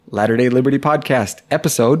Latter-day Liberty Podcast,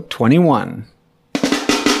 episode 21.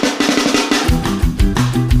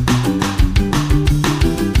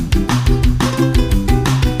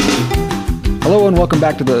 Hello and welcome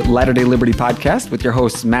back to the Latter-day Liberty Podcast with your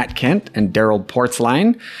hosts Matt Kent and Daryl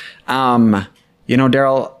Portsline.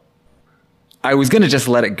 Daryl, I was going to just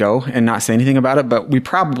let it go and not say anything about it, but we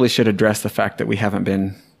probably should address the fact that we haven't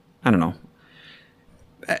been,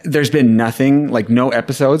 there's been nothing, like no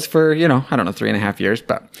episodes for, 3.5 years,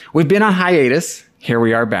 but we've been on hiatus. Here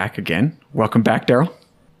we are back again. Welcome back, Daryl.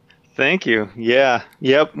 Thank you. Yeah.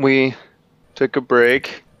 Yep. We took a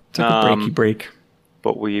break. Break.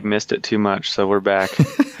 But we missed it too much, so we're back.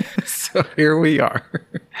 So here we are.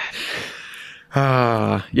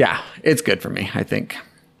 Yeah, it's good for me, I think.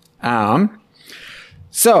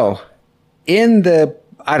 So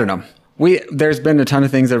there's been a ton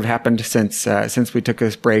of things that have happened since we took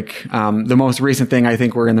this break. The most recent thing I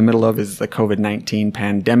think we're in the middle of is the COVID-19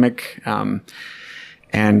 pandemic,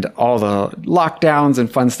 and all the lockdowns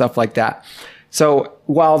and fun stuff like that. So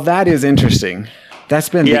while that is interesting, that's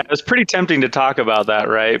been it was pretty tempting to talk about that,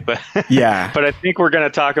 right? But yeah, but I think we're going to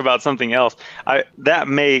talk about something else. That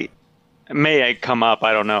may come up.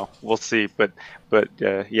 I don't know. We'll see. But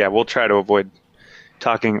we'll try to avoid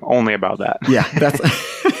talking only about that. Yeah, that's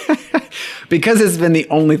because it's been the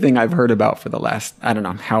only thing I've heard about for the last,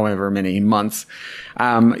 however many months.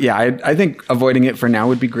 I think avoiding it for now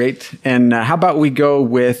would be great. And how about we go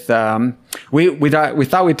with we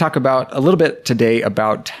thought we'd talk about a little bit today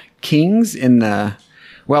about kings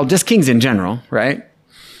just kings in general, right?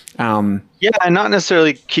 And not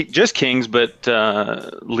necessarily just kings, but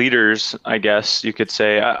leaders, I guess you could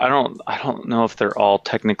say. I don't know if they're all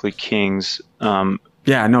technically kings. You're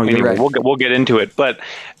anyway, right. We'll get into it, but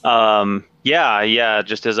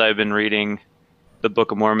just as I've been reading the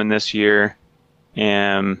Book of Mormon this year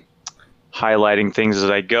and highlighting things as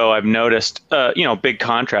I go, I've noticed big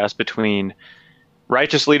contrast between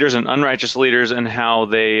righteous leaders and unrighteous leaders and how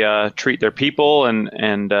they treat their people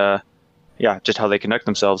and just how they conduct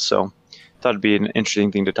themselves. So I thought it'd be an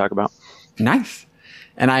interesting thing to talk about. Nice.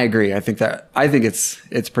 And I agree. I think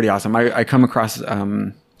it's pretty awesome. I come across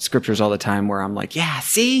scriptures all the time where I'm like,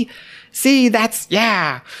 see, that's,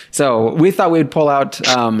 yeah. So we thought we'd pull out,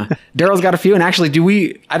 Daryl's got a few, and actually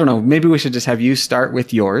maybe we should just have you start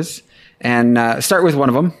with yours and start with one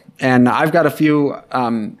of them. And I've got a few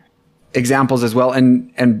examples as well.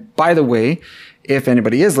 And by the way, if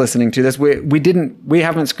anybody is listening to this, we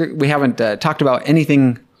haven't talked about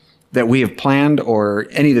anything that we have planned or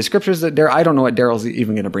any of the scriptures that I don't know what Daryl's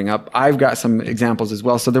even going to bring up. I've got some examples as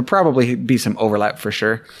well, so there'll probably be some overlap for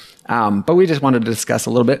sure. But we just wanted to discuss a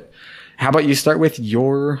little bit. How about you start with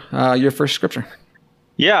your first scripture?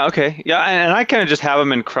 Yeah. Okay. Yeah. And I kind of just have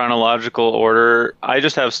them in chronological order. I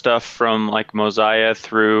just have stuff from like Mosiah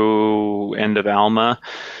through end of Alma.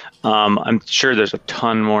 I'm sure there's a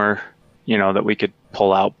ton more, that we could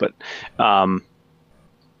pull out, but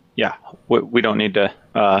we don't need to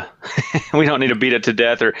we don't need to beat it to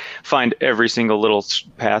death or find every single little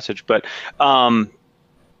passage. But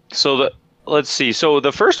let's see. So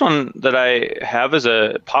the first one that I have is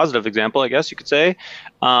a positive example, I guess you could say,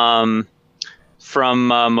 from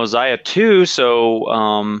Mosiah 2.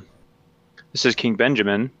 So this is King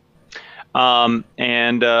Benjamin,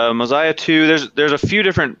 and Mosiah 2. There's a few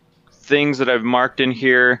different things that I've marked in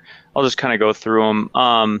here. I'll just kind of go through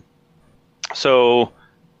them.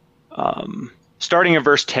 Starting in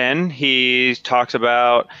verse 10, he talks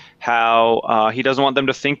about how he doesn't want them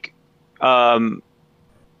to think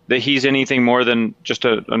that he's anything more than just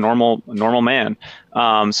a normal man.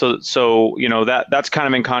 That's kind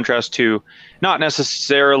of in contrast to not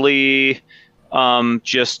necessarily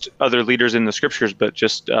just other leaders in the scriptures, but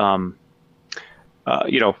just the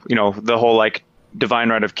whole like divine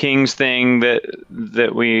right of kings thing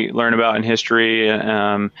that we learn about in history.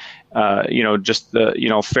 Just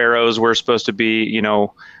the pharaohs were supposed to be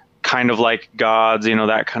kind of like gods,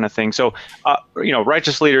 that kind of thing. So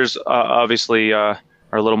righteous leaders obviously are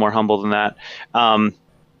a little more humble than that. And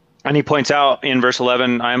he points out in verse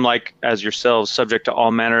 11, I am like as yourselves, subject to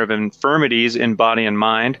all manner of infirmities in body and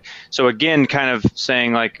mind. So again, kind of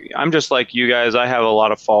saying like, I'm just like you guys, I have a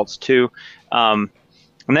lot of faults too. And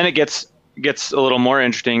then it gets a little more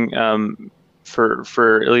interesting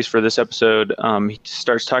for at least for this episode. He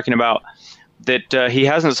starts talking about that he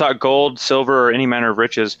hasn't sought gold, silver, or any manner of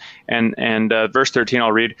riches. And verse 13,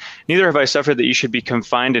 I'll read. Neither have I suffered that you should be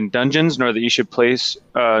confined in dungeons, nor that you should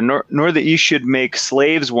nor that you should make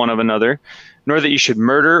slaves one of another, nor that you should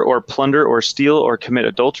murder or plunder or steal or commit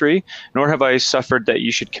adultery, nor have I suffered that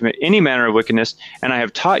you should commit any manner of wickedness. And I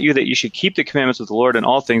have taught you that you should keep the commandments of the Lord in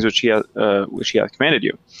all things which he hath commanded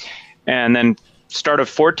you. And then start of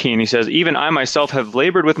 14, he says, even I myself have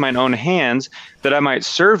labored with mine own hands that I might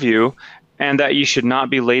serve you, and that you should not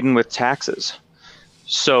be laden with taxes.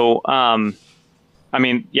 So, I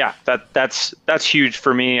mean, yeah, that's huge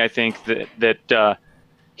for me. I think that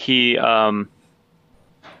he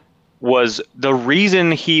was the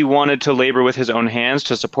reason he wanted to labor with his own hands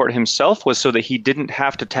to support himself was so that he didn't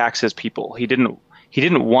have to tax his people. He didn't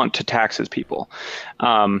want to tax his people.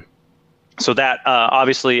 So that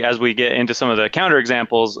obviously, as we get into some of the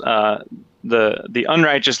counterexamples, the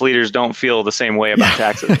unrighteous leaders don't feel the same way about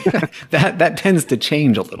taxes. that tends to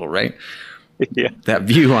change a little, right? Yeah. That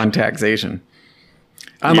view on taxation.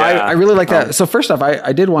 Yeah. I really like that. So first off,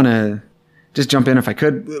 I did want to just jump in if I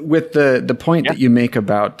could with the point that you make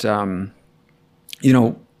about, him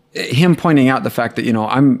pointing out the fact that,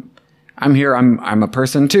 I'm here, I'm a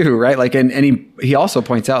person too, right? Like, and he also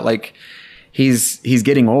points out like he's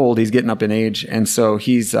getting old, he's getting up in age. And so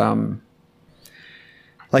he's,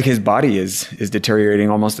 like his body is deteriorating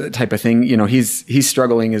almost, that type of thing. He's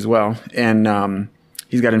struggling as well. And,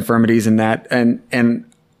 he's got infirmities in that. And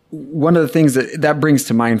one of the things that brings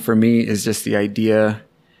to mind for me is just the idea,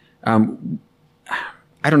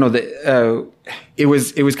 I don't know that, it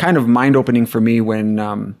was kind of mind opening for me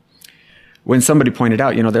when somebody pointed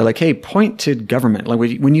out, they're like, hey, point to government. Like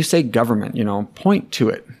when you say government, point to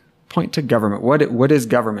it, point to government. What is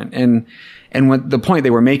government? And what the point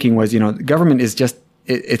they were making was, government is just,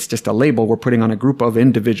 it's just a label we're putting on a group of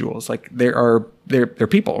individuals. Like they're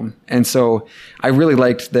people. And so I really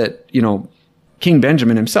liked that, King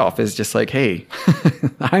Benjamin himself is just like, hey,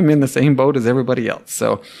 I'm in the same boat as everybody else.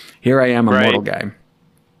 So here I am, a mortal guy.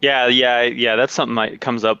 Yeah. That's something that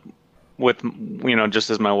comes up with, just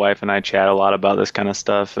as my wife and I chat a lot about this kind of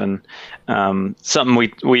stuff. And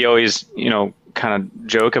something we always, kind of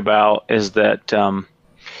joke about is that,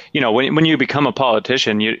 when you become a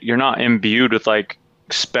politician, you're not imbued with like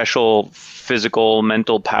special physical,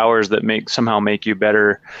 mental powers that somehow make you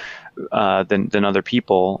better than other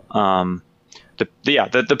people.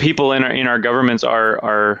 The people in our governments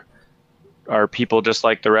are people just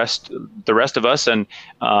like the rest of us. And,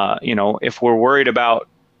 if we're worried about,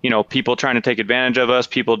 people trying to take advantage of us,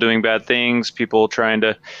 people doing bad things, people trying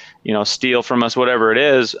to, steal from us, whatever it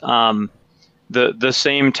is, the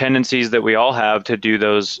same tendencies that we all have to do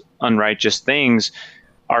those unrighteous things,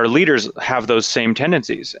 our leaders have those same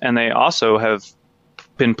tendencies. And they also have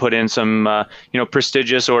been put in some,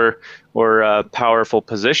 prestigious or powerful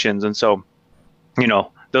positions. And so,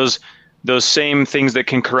 those same things that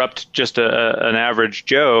can corrupt just an average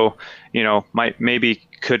Joe, maybe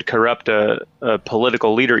could corrupt a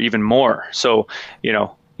political leader even more. So,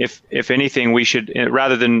 if anything, we should,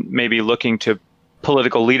 rather than maybe looking to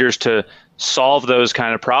political leaders to solve those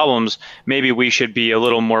kind of problems, maybe we should be a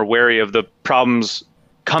little more wary of the problems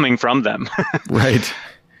coming from them. Right.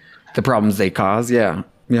 The problems they cause. Yeah.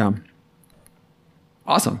 Yeah.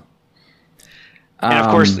 Awesome. And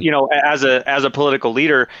of course, as a political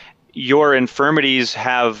leader, your infirmities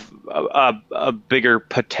have a bigger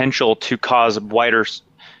potential to cause wider,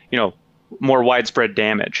 more widespread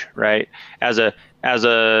damage, right? As a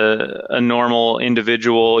normal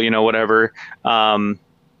individual, whatever,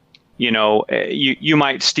 you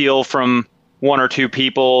might steal from one or two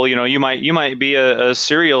people, you might be a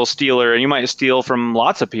serial stealer and you might steal from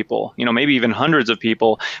lots of people, maybe even hundreds of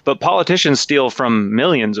people, but politicians steal from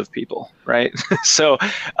millions of people, right? So,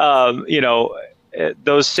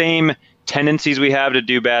 those same tendencies we have to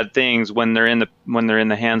do bad things when they're in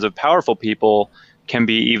the hands of powerful people can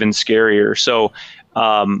be even scarier. So,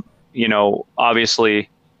 obviously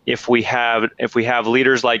if we have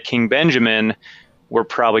leaders like King Benjamin, we're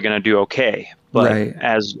probably going to do okay. But right.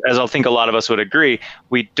 as I think a lot of us would agree,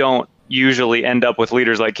 we don't usually end up with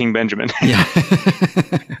leaders like King Benjamin. Yeah.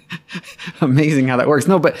 Amazing how that works.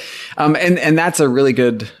 No, but, and that's a really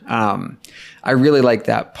good, I really like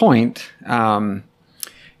that point. Did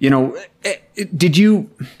you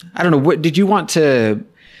want to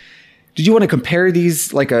compare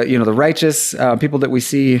these, like the righteous people that we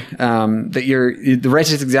see, the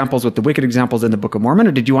righteous examples with the wicked examples in the Book of Mormon,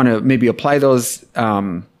 or did you want to maybe apply those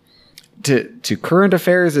to current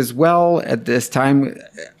affairs as well at this time?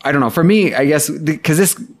 I don't know. For me, I guess,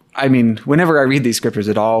 because whenever I read these scriptures,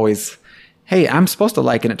 it always hey, I'm supposed to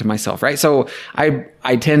liken it to myself, right? So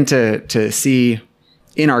I tend to see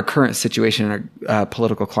in our current situation, in our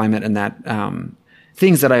political climate, and that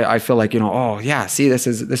things that I feel like, oh yeah, see, this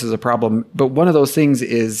is a problem. But one of those things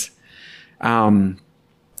is, once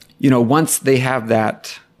they have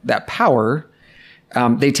that power,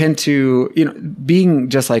 they tend to, being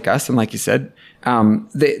just like us, and like you said,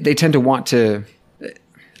 they tend to want to.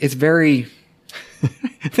 It's very.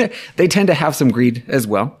 They tend to have some greed as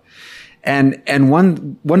well. And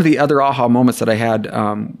one of the other aha moments that I had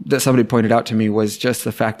that somebody pointed out to me was just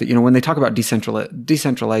the fact that, when they talk about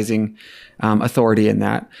decentralizing authority and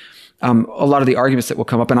that, a lot of the arguments that will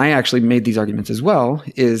come up, and I actually made these arguments as well,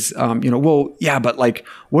 is, well, yeah, but like,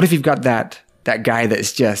 what if you've got that guy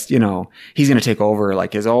that's just, he's going to take over,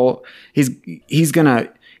 like he's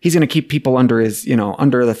going to keep people under his,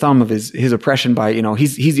 under the thumb of his oppression by,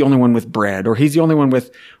 he's the only one with bread, or he's the only one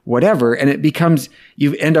with whatever. And it becomes,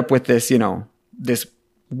 you end up with this, this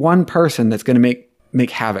one person that's going to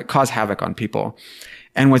cause havoc on people.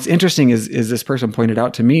 And what's interesting is this person pointed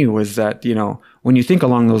out to me was that, when you think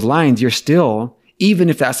along those lines, you're still, even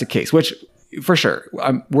if that's the case, which for sure,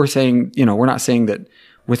 we're saying, we're not saying that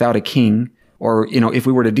without a king, or, if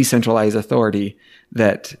we were to decentralize authority,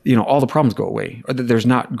 that, all the problems go away, or that there's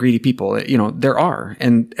not greedy people. There are,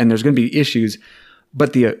 and there's going to be issues,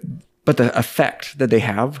 but the effect that they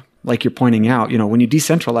have, like you're pointing out, when you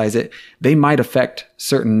decentralize it, they might affect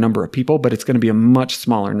certain number of people, but it's going to be a much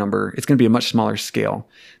smaller number. It's going to be a much smaller scale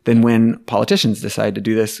than when politicians decide to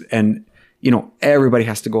do this. And, everybody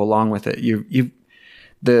has to go along with it.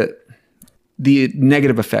 The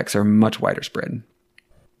negative effects are much wider spread.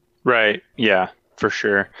 Right. Yeah, for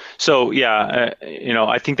sure. So yeah,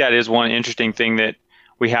 I think that is one interesting thing that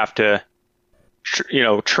we have to,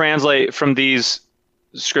 translate from these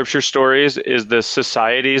scripture stories is the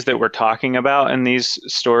societies that we're talking about in these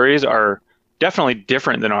stories are definitely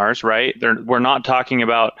different than ours, right? We're not talking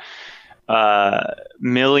about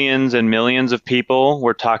millions and millions of people.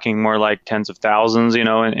 We're talking more like tens of thousands,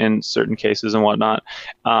 in certain cases and whatnot.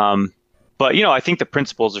 But, I think the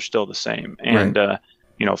principles are still the same. And, right.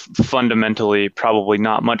 Fundamentally, probably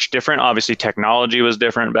not much different. Obviously, technology was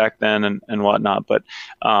different back then and whatnot. But,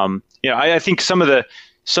 I think some of the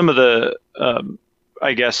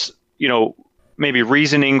I guess, maybe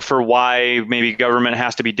reasoning for why maybe government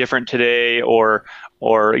has to be different today, or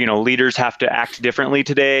leaders have to act differently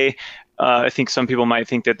today. I think some people might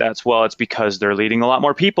think that's, well, it's because they're leading a lot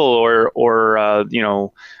more people, or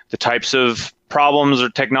the types of problems or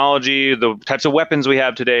technology, the types of weapons we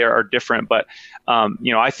have today are different. But,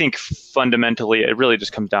 I think fundamentally it really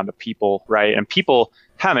just comes down to people, right? And people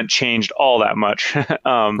haven't changed all that much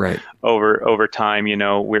right. over time.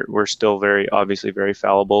 We're still obviously very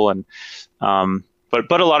fallible, and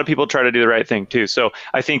but a lot of people try to do the right thing too. So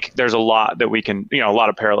I think there's a lot that we can, a lot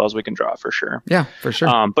of parallels we can draw for sure. Yeah, for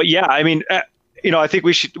sure. But yeah, I mean, I think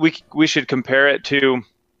we should compare it to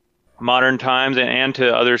modern times and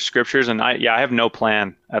to other scriptures. And I have no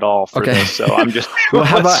plan at all for this. So I'm just, well,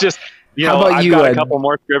 I've got a couple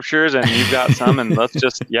more scriptures and you've got some, and let's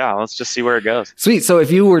just see where it goes. Sweet. So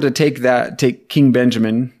if you were to take King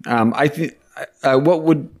Benjamin, I think, what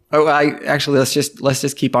would, let's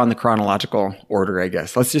just keep on the chronological order, I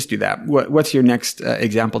guess. Let's just do that. What's your next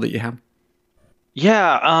example that you have?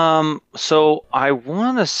 Yeah. So I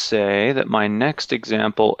want to say that my next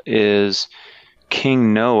example is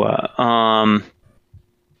King Noah.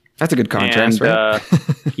 That's a good contrast, right?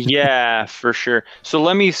 Yeah, for sure. So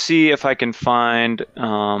let me see if I can find,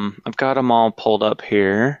 I've got them all pulled up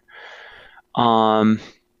here.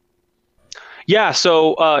 Yeah.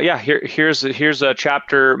 So, here's a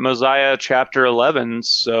chapter, Mosiah chapter 11.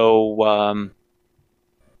 So,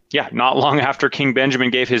 not long after King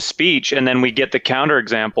Benjamin gave his speech, and then we get the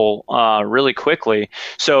counterexample really quickly.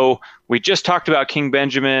 So we just talked about King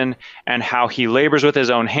Benjamin and how he labors with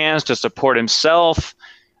his own hands to support himself,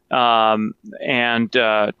 and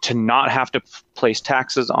to not have to place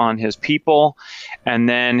taxes on his people. And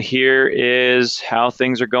then here is how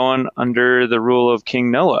things are going under the rule of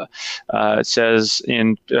King Noah. It says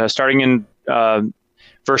starting in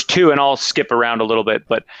verse 2, and I'll skip around a little bit,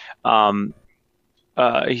 but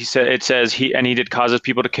he did cause his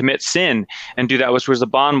people to commit sin and do that which was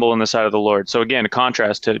abominable in the sight of the Lord. So again, a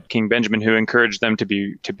contrast to King Benjamin, who encouraged them to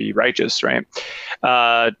be righteous, right?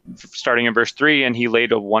 Starting in verse 3, and he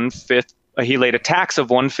laid a tax of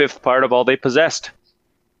 1/5 part of all they possessed.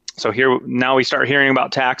 So here now we start hearing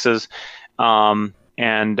about taxes, and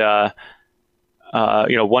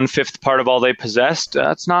 1/5 part of all they possessed.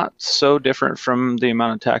 That's not so different from the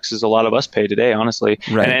amount of taxes a lot of us pay today, honestly.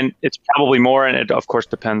 Right. And it's probably more, and it of course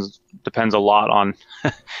depends a lot on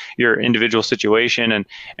your individual situation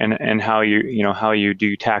and how how you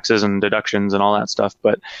do taxes and deductions and all that stuff.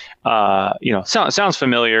 But sounds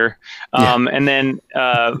familiar. And then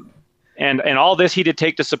and all this he did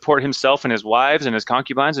take to support himself and his wives and his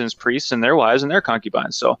concubines and his priests and their wives and their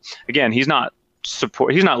concubines. So again, he's not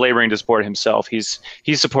laboring to support himself. He's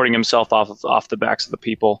supporting himself off the backs of the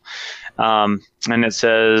people. And it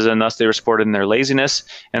says, and thus they were supported in their laziness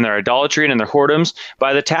and their idolatry and in their whoredoms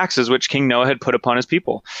by the taxes which King Noah had put upon his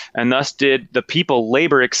people. And thus did the people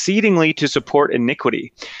labor exceedingly to support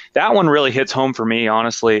iniquity. That one really hits home for me,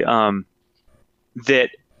 honestly, that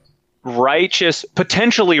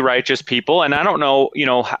potentially righteous people, and I don't know,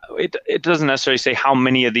 it doesn't necessarily say how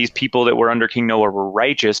many of these people that were under King Noah were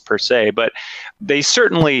righteous per se, but they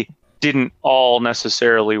certainly didn't all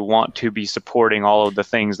necessarily want to be supporting all of the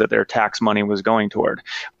things that their tax money was going toward,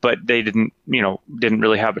 but they didn't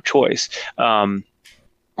really have a choice, or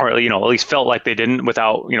at least felt like they didn't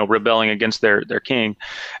without rebelling against their king,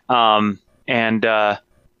 I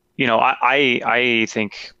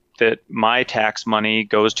think that my tax money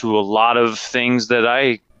goes to a lot of things that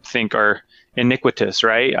I think are iniquitous,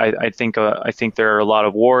 right? I think there are a lot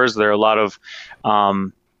of wars. There are a lot of,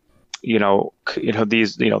 these,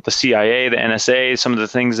 the CIA, the NSA, some of the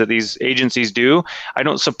things that these agencies do. I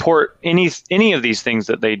don't support any of these things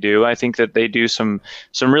that they do. I think that they do some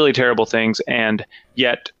really terrible things, and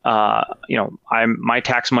yet, my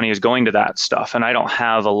tax money is going to that stuff, and I don't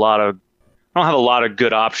have a lot of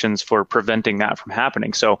good options for preventing that from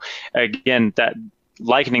happening. So again,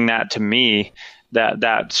 likening that to me,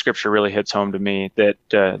 that scripture really hits home to me, that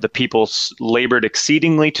the people labored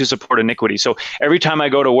exceedingly to support iniquity. So every time I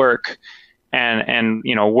go to work and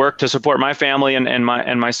work to support my family and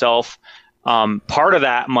myself, part of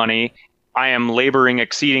that money I am laboring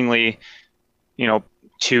exceedingly,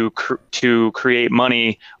 to create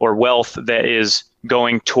money or wealth that is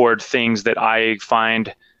going toward things that I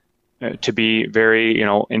find to be very,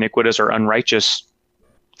 iniquitous or unrighteous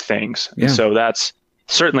things. Yeah. So that's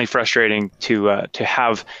certainly frustrating to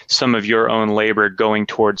have some of your own labor going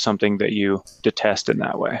towards something that you detest in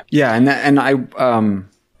that way. Yeah, and I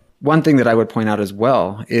one thing that I would point out as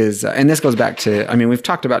well is, and this goes back to, we've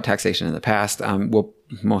talked about taxation in the past. We'll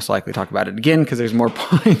most likely talk about it again because there's more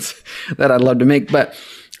points that I'd love to make. But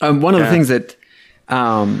one of the things that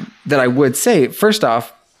I would say, first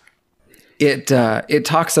off, it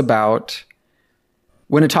talks about,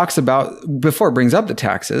 when it talks about, before it brings up the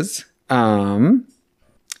taxes,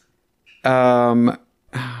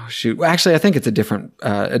 actually I think it's a different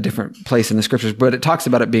place in the scriptures, but it talks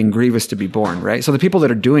about it being grievous to be born, right? So the people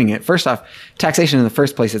that are doing it, first off, taxation in the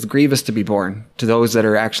first place is grievous to be born to those that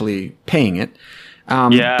are actually paying it.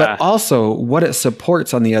 But also what it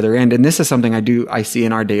supports on the other end, and this is something I see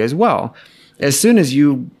in our day as well. As soon as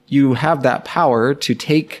you have that power to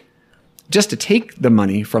take the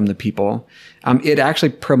money from the people, it actually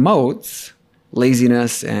promotes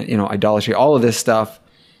laziness and idolatry, all of this stuff.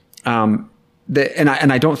 And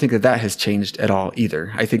I don't think that has changed at all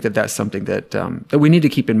either. I think that that's something that we need to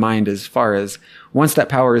keep in mind as far as, once that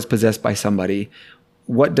power is possessed by somebody,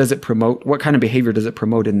 what does it promote? What kind of behavior does it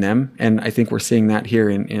promote in them? And I think we're seeing that here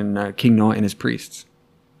in King Noah and his priests.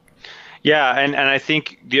 Yeah, and I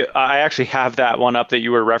think I actually have that one up that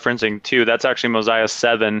you were referencing too. That's actually Mosiah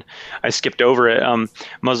 7. I skipped over it.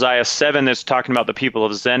 Mosiah 7 is talking about the people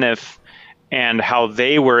of Zenith and how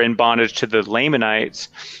they were in bondage to the Lamanites,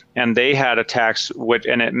 and they had a tax,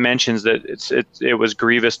 and it mentions that it was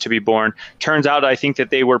grievous to be born. Turns out, I think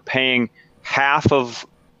that they were paying half of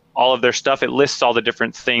all of their stuff. It lists all the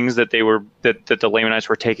different things that that the Lamanites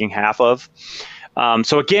were taking half of.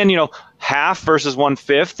 So again, half versus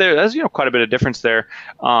 1/5, there's quite a bit of difference there.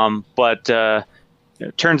 But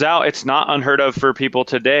it turns out it's not unheard of for people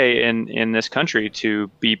today in this country to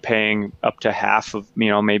be paying up to half of,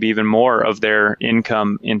 maybe even more of their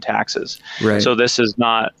income in taxes. Right. So this is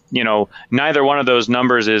not, neither one of those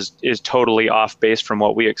numbers is totally off base from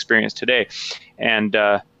what we experience today. And,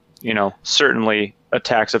 certainly a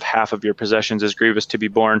tax of half of your possessions is grievous to be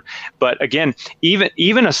borne. But again,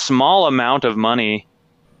 even a small amount of money,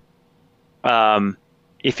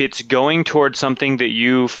 if it's going towards something that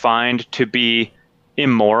you find to be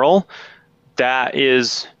immoral, that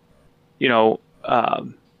is,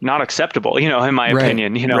 not acceptable, in my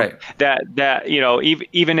opinion, that,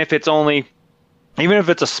 even if it's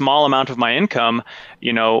a small amount of my income,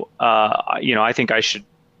 I think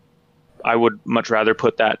I would much rather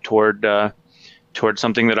put that toward towards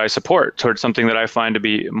something that I support, towards something that I find to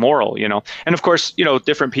be moral, And of course,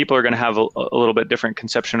 different people are going to have a little bit different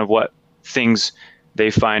conception of what things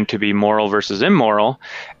they find to be moral versus immoral.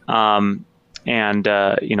 Those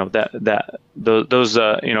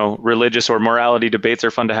religious or morality debates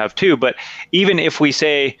are fun to have too. But even if we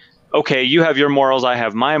say, okay, you have your morals, I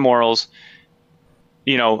have my morals,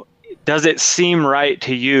 does it seem right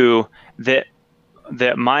to you that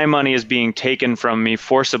my money is being taken from me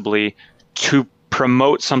forcibly to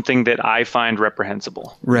promote something that I find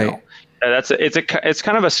reprehensible? Right. It's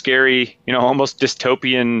kind of a scary, almost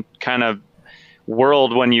dystopian kind of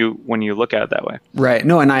world when you look at it that way. Right.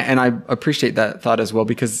 No, and I appreciate that thought as well,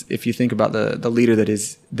 because if you think about the leader that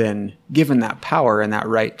is then given that power and that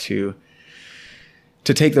right to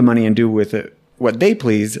take the money and do with it what they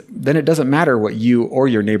please, then it doesn't matter what you or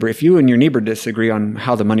your neighbor, if you and your neighbor disagree on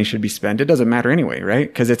how the money should be spent, it doesn't matter anyway, right?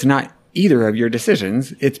 Because it's not either of your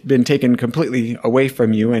decisions. It's been taken completely away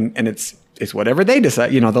from you, and it's whatever they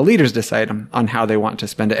decide, the leaders decide on how they want to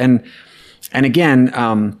spend it. And again,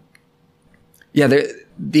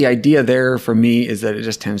 the idea there for me is that it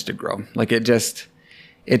just tends to grow. Like it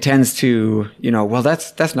tends to, well,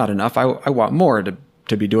 that's not enough. I want more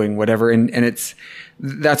to be doing whatever. And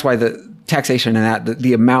that's why the taxation and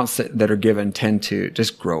the amounts that are given tend to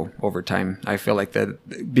just grow over time. I feel like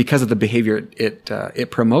that because of the behavior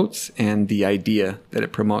it promotes and the idea that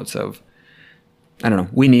it promotes of, I don't know,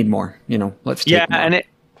 we need more, let's take more.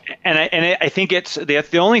 I think it's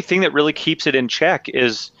the only thing that really keeps it in check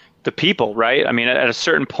is the people, right? I mean, at a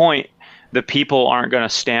certain point, the people aren't going to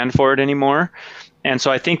stand for it anymore. And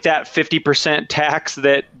so I think that 50% tax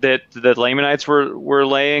that the Lamanites were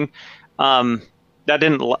laying, I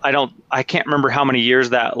can't remember how many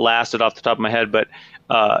years that lasted off the top of my head, but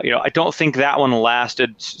I don't think that one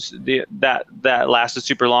lasted that lasted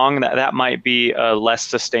super long. That might be less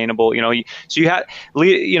sustainable. So you had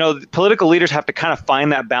political leaders have to kind of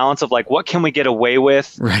find that balance of like, what can we get away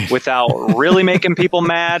with without really making people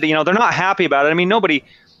mad? They're not happy about it. I mean,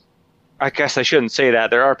 I guess I shouldn't say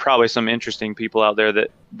that. There are probably some interesting people out there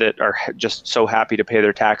that are just so happy to pay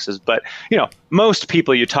their taxes. But most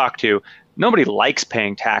people you talk to, nobody likes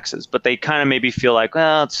paying taxes, but they kind of maybe feel like,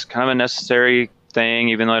 well, it's kind of a necessary thing,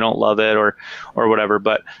 even though I don't love it or whatever.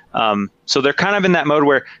 But so they're kind of in that mode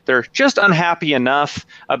where they're just unhappy enough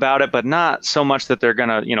about it, but not so much that they're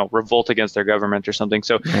gonna revolt against their government or something.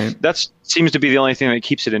 So that seems to be the only thing that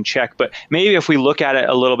keeps it in check. But maybe if we look at it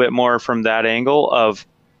a little bit more from that angle of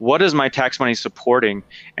what is my tax money supporting,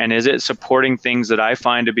 and is it supporting things that I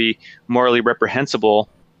find to be morally reprehensible,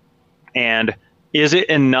 and is it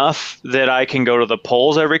enough that I can go to the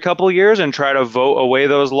polls every couple of years and try to vote away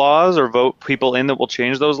those laws or vote people in that will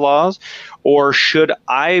change those laws? Or should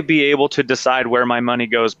I be able to decide where my money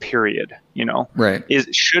goes, period? Right.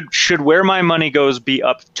 Should where my money goes be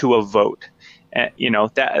up to a vote?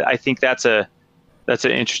 That I think that's an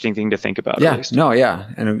interesting thing to think about. Yeah. At least. No. Yeah.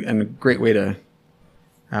 And a great way to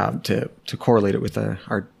correlate it with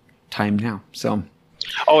our time now. So.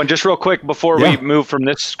 Oh, and just real quick before we move from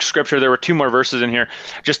this scripture, there were two more verses in here.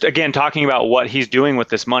 Just again, talking about what he's doing with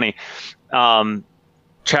this money. So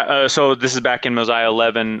this is back in Mosiah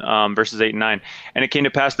 11, verses 8 and 9. And it came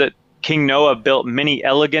to pass that King Noah built many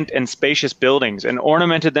elegant and spacious buildings and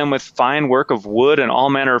ornamented them with fine work of wood and all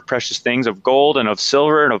manner of precious things, of gold and of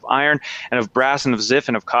silver and of iron and of brass and of ziph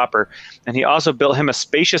and of copper. And he also built him a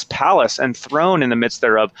spacious palace and throne in the midst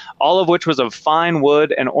thereof, all of which was of fine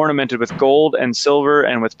wood and ornamented with gold and silver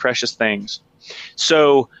and with precious things.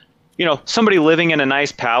 So, somebody living in a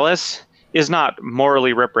nice palace is not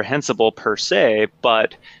morally reprehensible per se,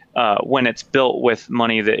 but when it's built with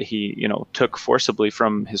money that he, took forcibly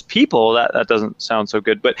from his people, that doesn't sound so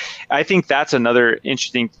good. But I think that's another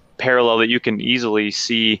interesting parallel that you can easily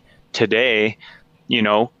see today.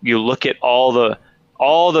 You look at all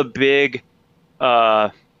the big,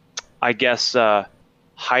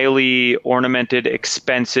 highly ornamented,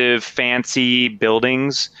 expensive, fancy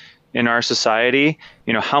buildings in our society.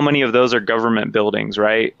 How many of those are government buildings,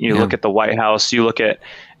 right? You look at the White House, you look at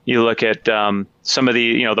some of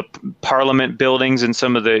the the parliament buildings in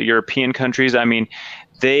some of the European countries. I mean,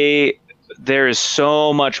 there is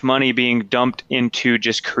so much money being dumped into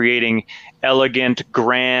just creating elegant,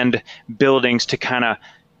 grand buildings to kind of,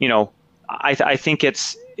 I think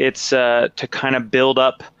it's to kind of build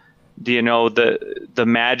up the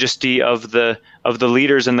majesty of the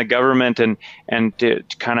leaders in the government and to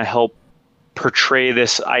kind of help portray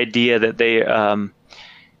this idea that they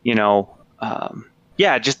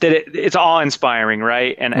just that it's awe-inspiring,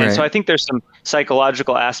 right? And so I think there's some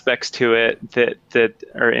psychological aspects to it that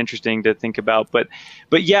are interesting to think about. But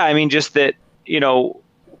yeah, I mean, just that,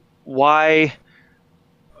 why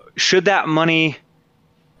should that money,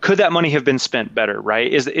 could that money have been spent better,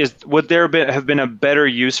 right? Would there have been a better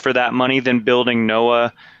use for that money than building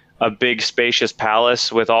Noah a big spacious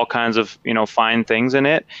palace with all kinds of, fine things in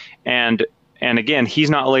it? And again, he's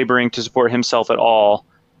not laboring to support himself at all.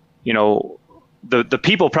 The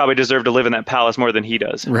people probably deserve to live in that palace more than he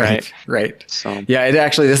does. Right. So yeah,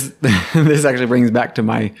 this actually brings back to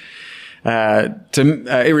my,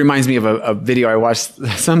 it reminds me of a video I watched.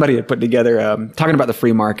 Somebody had put together, talking about the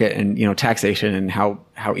free market and, taxation and how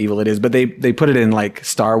evil it is, but they put it in like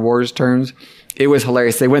Star Wars terms. It was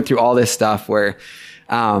hilarious. They went through all this stuff where,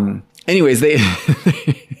 anyways, they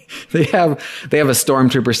have a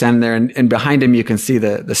stormtrooper standing there, and behind him you can see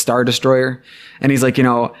the Star Destroyer, and he's like,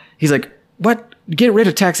 what? Get rid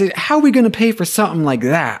of taxation? How are we going to pay for something like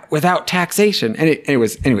that without taxation? And it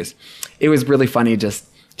was really funny.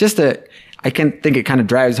 I can think it kind of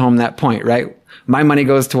drives home that point, right? My money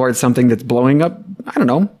goes towards something that's blowing up. I don't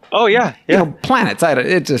know. Oh yeah. Planets.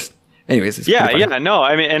 Anyways. No,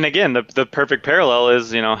 I mean, and again, the perfect parallel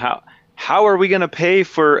is, how are we going to pay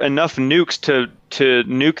for enough nukes to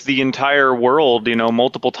nuke the entire world,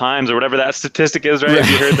 multiple times, or whatever that statistic is, right? Have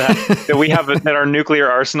you heard that we have that our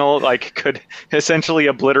nuclear arsenal could essentially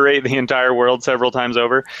obliterate the entire world several times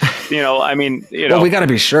over? Well, we got to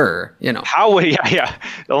be sure, How would the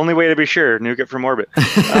only way to be sure, nuke it from orbit.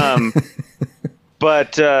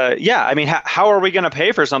 But how are we going to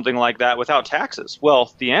pay for something like that without taxes?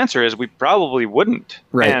 Well, the answer is we probably wouldn't.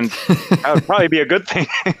 Right. And that would probably be a good thing.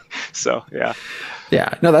 So, yeah.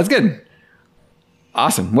 Yeah. No, that's good.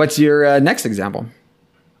 Awesome. What's your next example?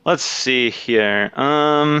 Let's see here.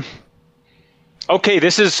 Okay,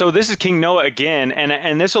 this is King Noah again,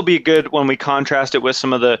 and this will be good when we contrast it with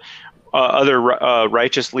some of the other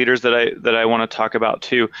righteous leaders that I want to talk about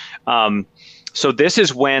too. So this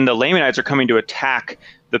is when the Lamanites are coming to attack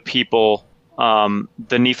the people,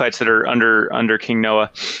 the Nephites that are under King Noah.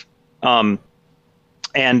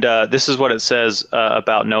 And this is what it says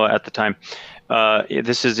about Noah at the time.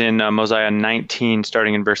 This is in Mosiah 19,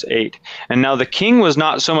 starting in verse 8. And now the king was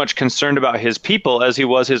not so much concerned about his people as he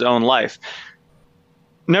was his own life.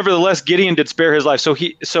 Nevertheless, Gideon did spare his life.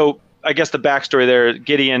 So I guess the backstory there,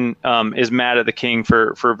 Gideon is mad at the king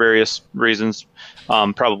for various reasons,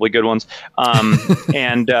 probably good ones.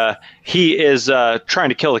 And he is trying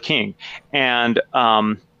to kill the king.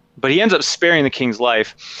 But he ends up sparing the king's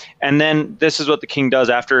life. And then this is what the king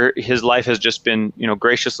does after his life has just been,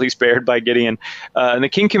 graciously spared by Gideon. And the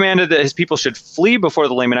king commanded that his people should flee before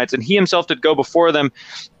the Lamanites, and he himself did go before them.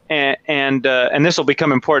 And this will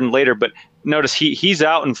become important later, but notice he's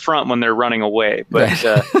out in front when they're running away, but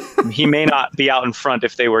he may not be out in front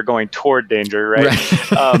if they were going toward danger,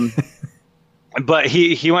 right? But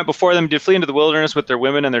he went before them, did flee into the wilderness with their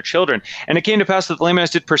women and their children. And it came to pass that the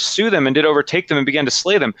Lamanites did pursue them and did overtake them and began to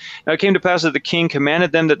slay them. Now it came to pass that the king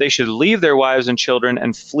commanded them that they should leave their wives and children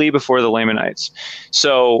and flee before the Lamanites.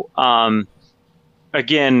 So,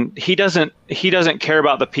 again, he doesn't care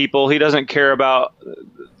about the people. He doesn't care about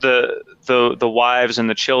the wives and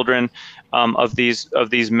the children of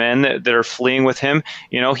these men that are fleeing with him.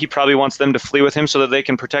 He probably wants them to flee with him so that they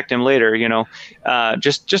can protect him later.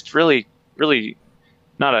 Just really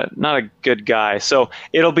not a good guy. So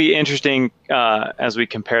it'll be interesting as we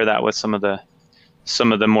compare that with some of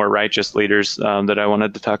the more righteous leaders that I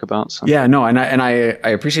wanted to talk about. So. Yeah, no, and I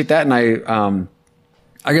appreciate that, and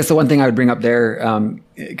I guess the one thing I would bring up there,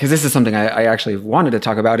 because this is something I actually wanted to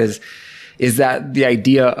talk about, is that the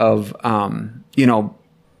idea of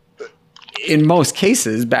in most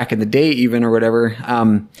cases back in the day, even or whatever,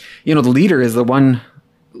 the leader is the one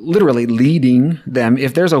literally leading them.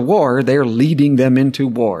 If there's a war, they're leading them into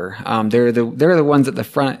war. They're the ones at the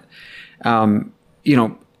front.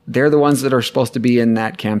 They're the ones that are supposed to be in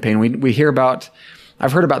that campaign. We hear about.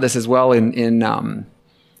 I've heard about this as well in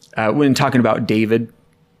when talking about David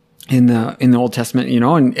in the Old Testament.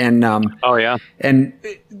 Oh yeah. And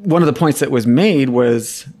one of the points that was made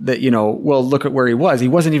was that well, look at where he was. He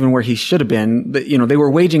wasn't even where he should have been. That they were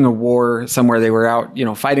waging a war somewhere. They were out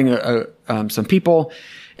fighting some people.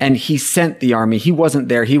 And he sent the army. He wasn't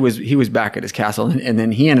there. He was back at his castle, and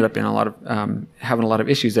then he ended up in a lot of having a lot of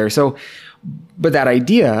issues there. So, but that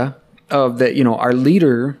idea of that, our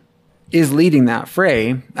leader is leading that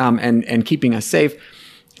fray and keeping us safe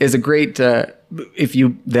is a great. If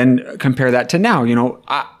you then compare that to now,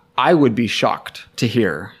 I would be shocked to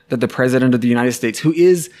hear that the president of the United States, who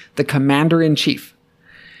is the commander in chief,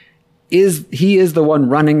 is the one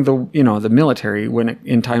running the military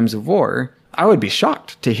in times of war. I would be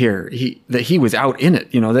shocked to hear that he was out in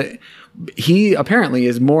it, that he apparently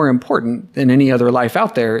is more important than any other life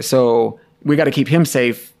out there. So we got to keep him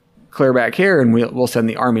safe clear back here and we'll send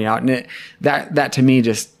the army out. And that to me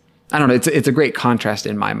just, I don't know, it's a great contrast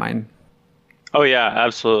in my mind. Oh yeah,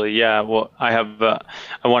 absolutely. Yeah. Well, I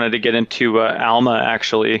wanted to get into Alma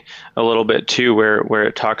actually a little bit too, where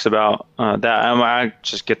it talks about that. I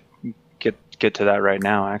just get to that right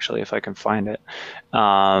now, actually, if I can find it.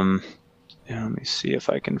 Let me see if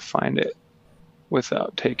I can find it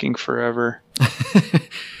without taking forever.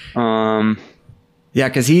 Yeah,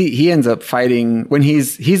 because he ends up fighting when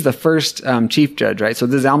he's the first chief judge, right? So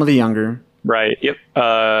this is Alma the Younger. Right. Yep.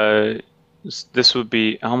 This would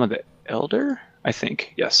be Alma the Elder, I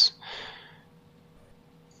think. Yes.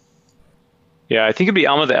 Yeah, I think it'd be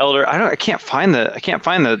Alma the Elder. I can't find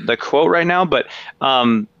the quote right now, but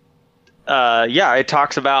yeah, it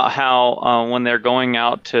talks about how when they're going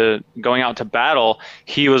out to battle,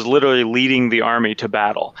 he was literally leading the army to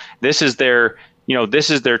battle. This is their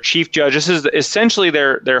chief judge. This is essentially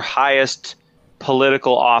their highest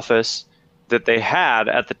political office that they had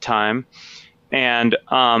at the time, and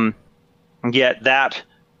yet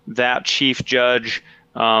that chief judge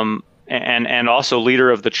and also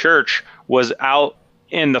leader of the church was out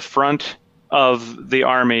in the front of the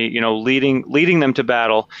army, leading them to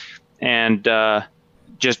battle. And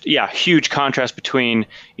huge contrast between,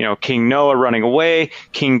 King Noah running away,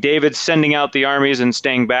 King David sending out the armies and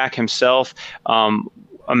staying back himself.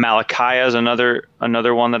 Malachi is another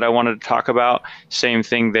one that I wanted to talk about. Same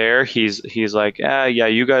thing there. He's like, yeah,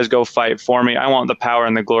 you guys go fight for me. I want the power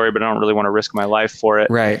and the glory, but I don't really want to risk my life for it.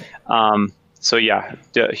 Right. So yeah,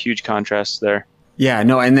 huge contrast there. Yeah,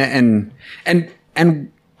 no, and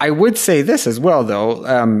I would say this as well, though,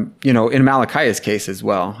 in Malachi's case as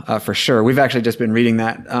well, for sure. We've actually just been reading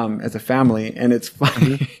that as a family, and it's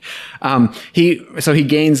funny. He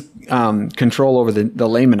gains control over the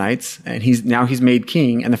Lamanites, and he's made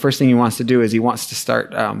king, and the first thing he wants to do is he wants to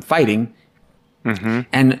start fighting. Mm-hmm.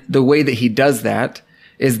 And the way that he does that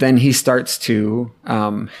is then he starts to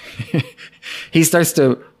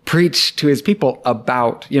preach to his people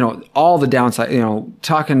about, all the downside,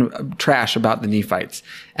 talking trash about the Nephites.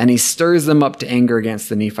 And he stirs them up to anger against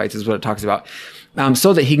the Nephites is what it talks about.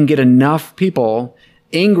 So that he can get enough people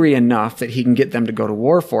angry enough that he can get them to go to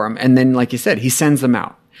war for him. And then, like you said, he sends them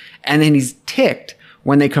out. And then he's ticked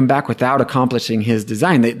when they come back without accomplishing his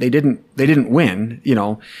design. They didn't win,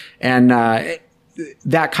 and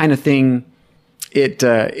that kind of thing.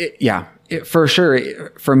 For sure,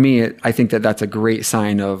 for me, I think that's a great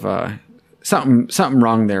sign of something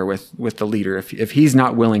wrong there with the leader. If he's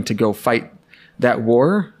not willing to go fight that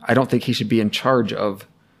war, I don't think he should be in charge of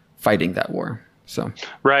fighting that war. So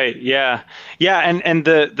right, yeah, and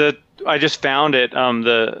the I just found it.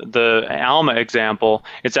 The Alma example.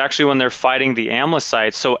 It's actually when they're fighting the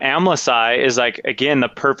Amlicites. So Amlici is like again the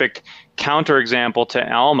perfect counterexample to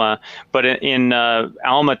Alma, but in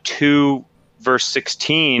Alma 2. Verse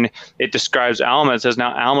 16, it describes Alma. It says,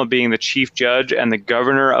 now Alma being the chief judge and the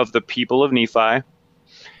governor of the people of Nephi.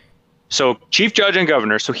 So chief judge and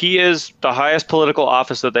governor. So he is the highest political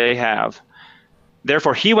office that they have.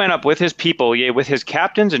 Therefore, he went up with his people, yea, with his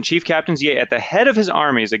captains and chief captains, yea, at the head of his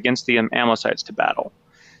armies against the Amlicites to battle.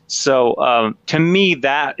 So to me,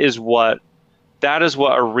 that is what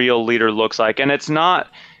a real leader looks like. And it's not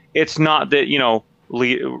that,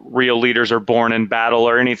 real leaders are born in battle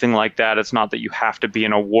or anything like that. It's not that you have to be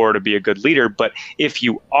in a war to be a good leader, but if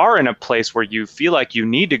you are in a place where you feel like you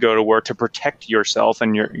need to go to war to protect yourself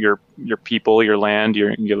and your people, your land,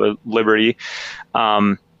 your liberty,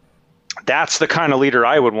 that's the kind of leader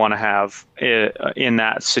I would want to have in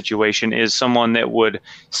that situation, is someone that would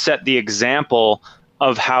set the example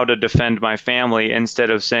of how to defend my family instead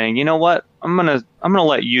of saying, you know what, I'm gonna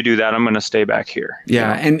let you do that. I'm gonna stay back here.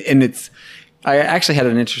 Yeah, and it's. I actually had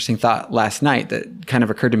an interesting thought last night that kind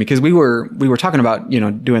of occurred to me, because we were talking about,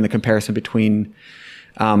 doing the comparison between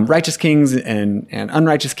righteous kings and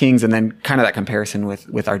unrighteous kings, and then kind of that comparison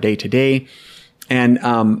with our day to day.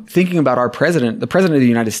 And thinking about our president, the president of the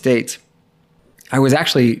United States, I was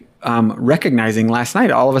actually recognizing last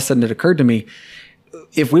night, all of a sudden it occurred to me,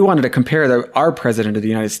 if we wanted to compare our president of the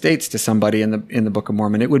United States to somebody in the Book of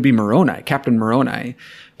Mormon, it would be Moroni, Captain Moroni,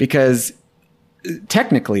 because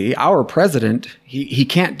technically, our president, he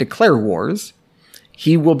can't declare wars.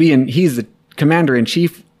 He's the commander in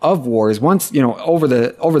chief of wars. Once, over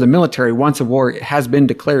the military, once a war has been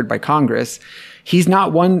declared by Congress, he's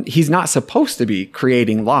not supposed to be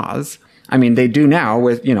creating laws. I mean, they do now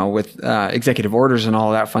with executive orders and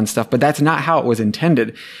all that fun stuff, but that's not how it was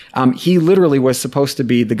intended. He literally was supposed to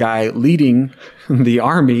be the guy leading the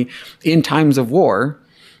army in times of war.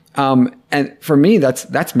 And for me,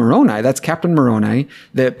 that's Moroni. That's Captain Moroni.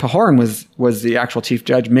 That Pahoran was the actual chief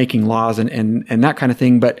judge making laws and that kind of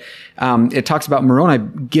thing. But it talks about Moroni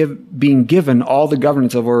being given all the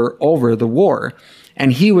governance over the war,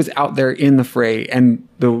 and he was out there in the fray. And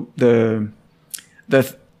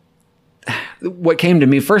what came to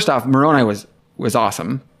me first off, Moroni was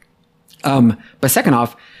awesome. But second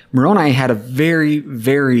off, Moroni had a very,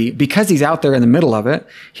 very, because he's out there in the middle of it,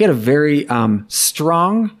 he had a very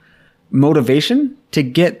strong motivation to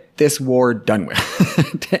get this war done with,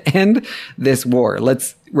 to end this war.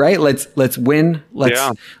 Let's win.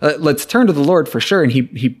 Let's turn to the Lord for sure. And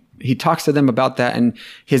he talks to them about that. And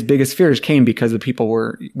his biggest fears came because the people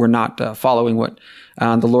were not following what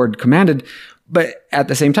the Lord commanded. But at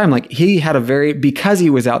the same time, like he had because he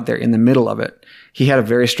was out there in the middle of it, he had a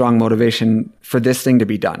very strong motivation for this thing to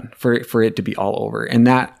be done, for it to be all over. And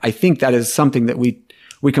that, I think that is something that we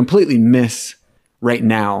completely miss right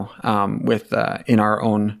now, with, in our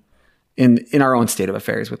own state of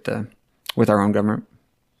affairs with our own government.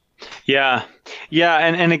 Yeah. Yeah.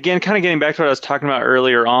 And again, kind of getting back to what I was talking about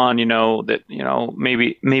earlier on, that,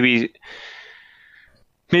 maybe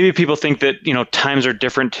people think that, times are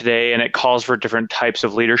different today and it calls for different types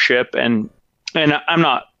of leadership. And I'm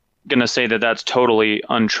not going to say that that's totally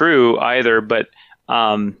untrue either, but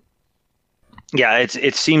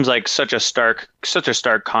it seems like such a stark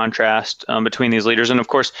contrast between these leaders. And of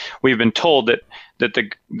course, we've been told that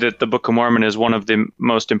the Book of Mormon is one of the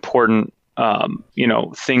most important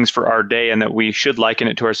things for our day, and that we should liken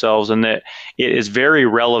it to ourselves, and that it is very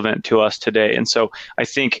relevant to us today. And so I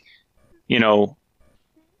think,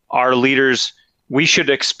 our leaders, we should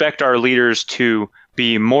expect our leaders to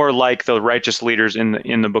be more like the righteous leaders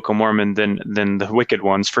in the Book of Mormon than the wicked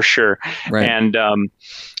ones, for sure. Right. And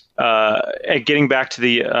getting back to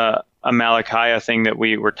the Amalickiah thing that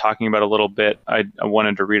we were talking about a little bit, I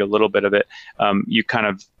wanted to read a little bit of it. You kind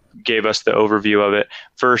of gave us the overview of it.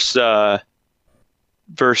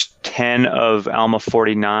 Verse 10 of Alma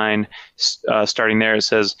 49, starting there, it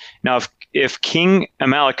says, "Now if King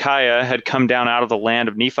Amalickiah had come down out of the land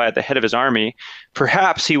of Nephi at the head of his army,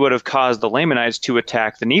 perhaps he would have caused the Lamanites to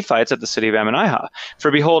attack the Nephites at the city of Ammonihah. For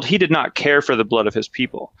behold, he did not care for the blood of his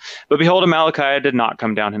people. But behold, Amalickiah did not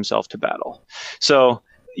come down himself to battle." So,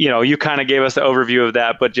 you kind of gave us the overview of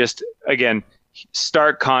that, but just, again,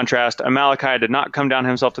 stark contrast. Amalickiah did not come down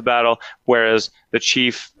himself to battle, whereas the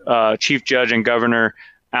chief judge and governor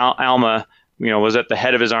Alma, was at the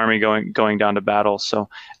head of his army going down to battle. So,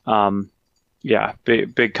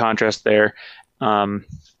 big contrast there. I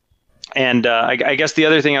guess the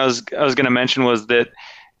other thing I was going to mention was that,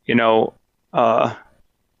 our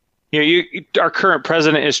current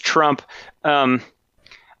president is Trump. I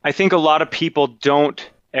think a lot of people don't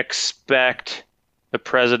expect the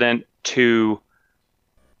president to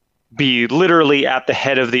be literally at the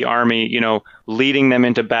head of the army, leading them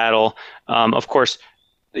into battle. Of course,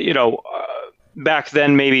 back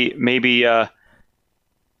then, maybe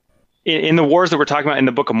in the wars that we're talking about in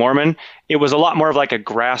the Book of Mormon, it was a lot more of like a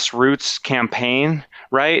grassroots campaign,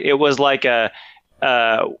 right? It was like the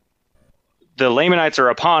Lamanites are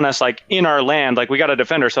upon us, like in our land, like we got to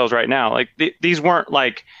defend ourselves right now. Like these weren't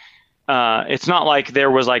like, it's not like there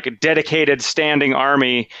was like a dedicated standing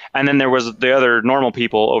army and then there was the other normal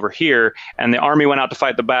people over here and the army went out to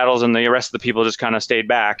fight the battles and the rest of the people just kind of stayed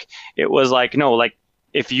back. It was like, no, like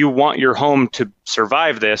if you want your home to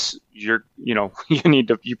survive this, you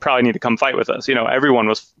probably need to come fight with us.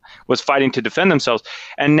 Everyone was fighting to defend themselves.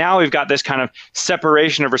 And now we've got this kind of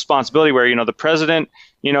separation of responsibility where, the president,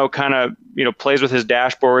 kind of, plays with his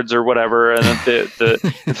dashboards or whatever. And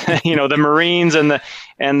the Marines and the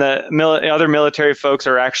other military folks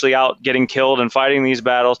are actually out getting killed and fighting these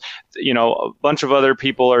battles. A bunch of other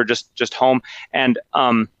people are just home. And,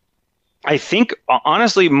 I think,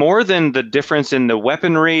 honestly, more than the difference in the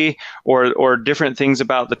weaponry or different things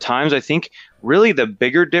about the times, I think really the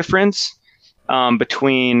bigger difference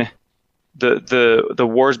between the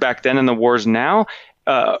wars back then and the wars now,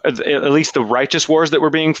 at least the righteous wars that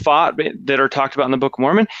were being fought that are talked about in the Book of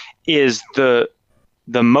Mormon, is the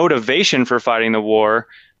motivation for fighting the war,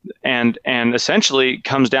 and essentially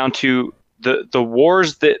comes down to the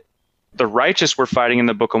wars that the righteous were fighting in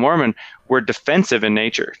the Book of Mormon were defensive in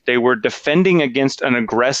nature. They were defending against an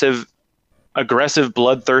aggressive,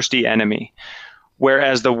 bloodthirsty enemy.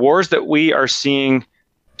 Whereas the wars that we are seeing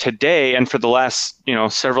today, and for the last,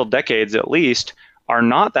 several decades at least, are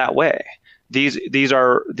not that way. These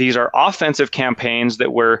are offensive campaigns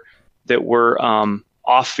that were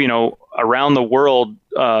off, around the world,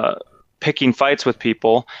 picking fights with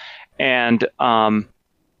people, and so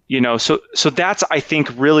that's, I think,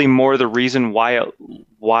 really more the reason why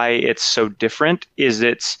why it's so different is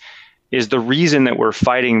the reason that we're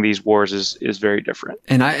fighting these wars is very different.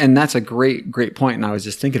 And that's a great point. And I was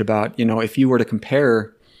just thinking about, if you were to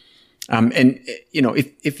compare,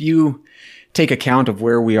 if you take account of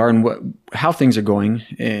where we are and how things are going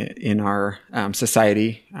in our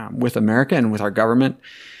society with America and with our government,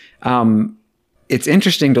 it's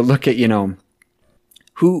interesting to look at,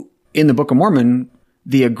 who in the Book of Mormon,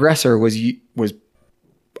 the aggressor was in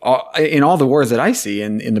all the wars that I see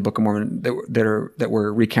in the Book of Mormon that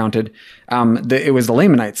were recounted. It was the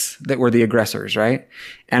Lamanites that were the aggressors, right?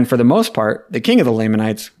 And for the most part, the king of the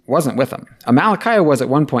Lamanites wasn't with them. Amalickiah was at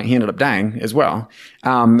one point. He ended up dying as well.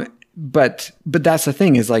 But that's the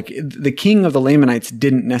thing, is like the king of the Lamanites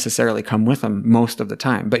didn't necessarily come with them most of the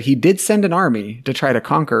time, but he did send an army to try to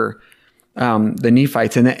conquer the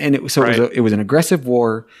Nephites, it was an aggressive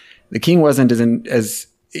war. The king wasn't as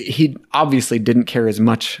he obviously didn't care as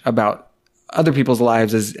much about other people's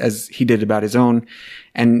lives as he did about his own.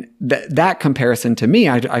 And that comparison, to me,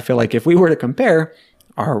 I feel like if we were to compare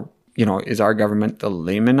is our government the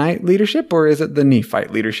Lamanite leadership or is it the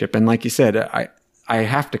Nephite leadership? And like you said, I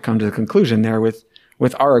have to come to the conclusion there with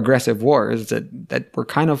our aggressive wars that we're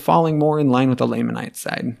kind of falling more in line with the Lamanite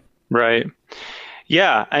side. Right.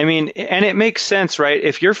 Yeah. I mean, and it makes sense, right?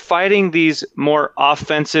 If you're fighting these more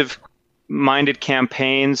offensive minded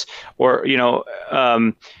campaigns, or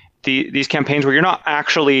these campaigns where you're not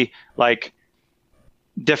actually like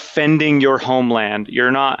defending your homeland,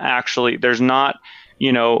 you're not actually, there's not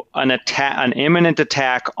an imminent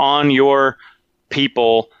attack on your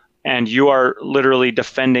people, and you are literally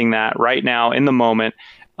defending that right now in the moment,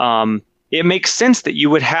 it makes sense that you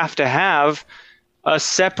would have to have a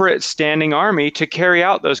separate standing army to carry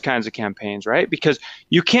out those kinds of campaigns, right? Because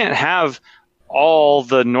you can't have all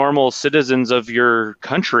the normal citizens of your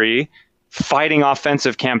country fighting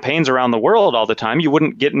offensive campaigns around the world all the time. You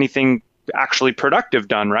wouldn't get anything actually productive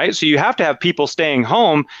done, right? So you have to have people staying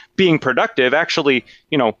home, being productive, actually,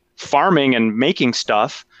 farming and making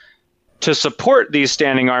stuff to support these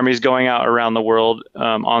standing armies going out around the world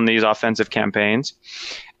on these offensive campaigns.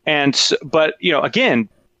 But again,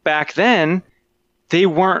 back then, they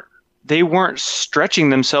weren't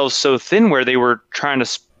stretching themselves so thin where they were trying to,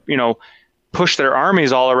 push their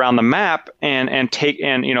armies all around the map and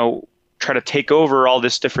try to take over all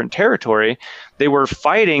this different territory. They were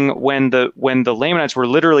fighting when the Lamanites were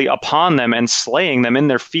literally upon them and slaying them in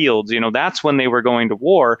their fields. That's when they were going to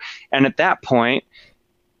war. And at that point,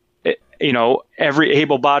 every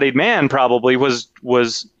able-bodied man probably was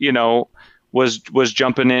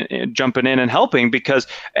jumping in and helping, because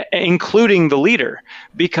including the leader,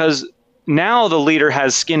 because now the leader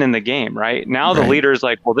has skin in the game, right? Now the leader is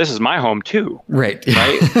like, well, this is my home too. Right.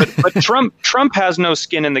 Right. But Trump has no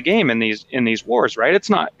skin in the game in these wars, right?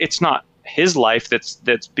 It's not his life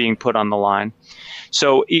that's being put on the line.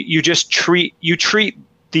 So you treat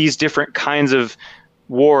these different kinds of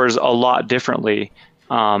wars a lot differently.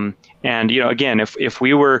 And again, if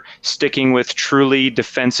we were sticking with truly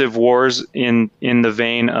defensive wars in the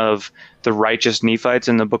vein of the righteous Nephites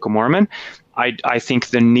in the Book of Mormon, I think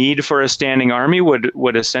the need for a standing army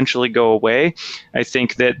would essentially go away. I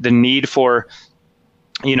think that the need for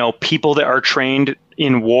people that are trained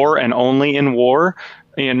in war and only in war,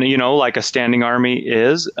 and like a standing army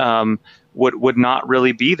is, would not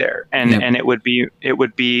really be there, and it would be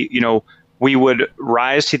we would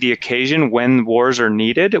rise to the occasion when wars are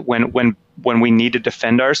needed, when we need to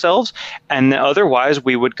defend ourselves, and otherwise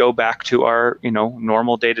we would go back to our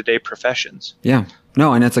normal day-to-day professions. Yeah,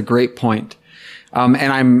 no, and that's a great point.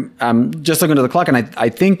 And I'm just looking at the clock, and I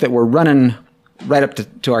think that we're running right up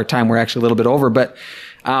to our time. We're actually a little bit over, but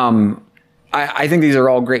I think these are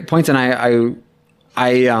all great points, and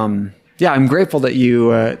I'm grateful that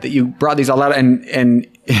you brought these all out. And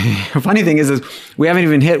the funny thing is we haven't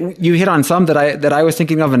even hit on some that I was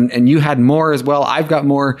thinking of, and you had more as well. I've got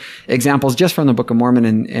more examples just from the Book of Mormon,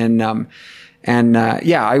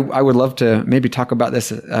 I would love to maybe talk about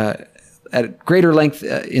this at greater length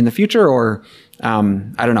in the future, or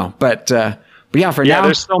I don't know, but yeah, for now,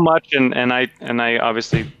 there's so much, and I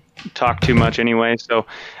obviously talk too much anyway. So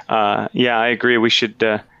I agree. We should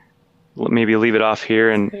maybe leave it off here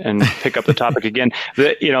and pick up the topic again.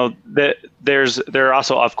 There are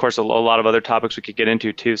also, of course, a lot of other topics we could get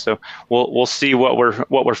into too. So we'll see what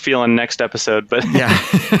we're feeling next episode. But yeah,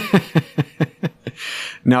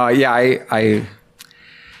 no, yeah,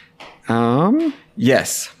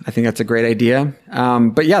 yes, I think that's a great idea.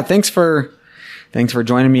 But yeah, thanks for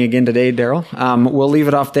joining me again today, Daryl. We'll leave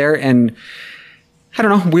it off there, and I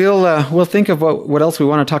don't know, we'll think of what else we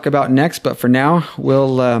want to talk about next. But for now,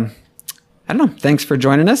 we'll I don't know. Thanks for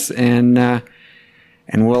joining us, and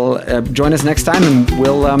And we'll join us next time, and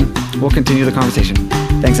we'll continue the conversation.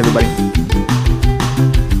 Thanks, everybody.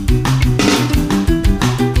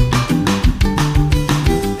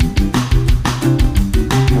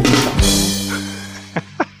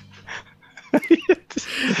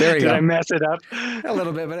 There you go. Did I mess it up? A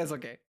little bit, but that's okay.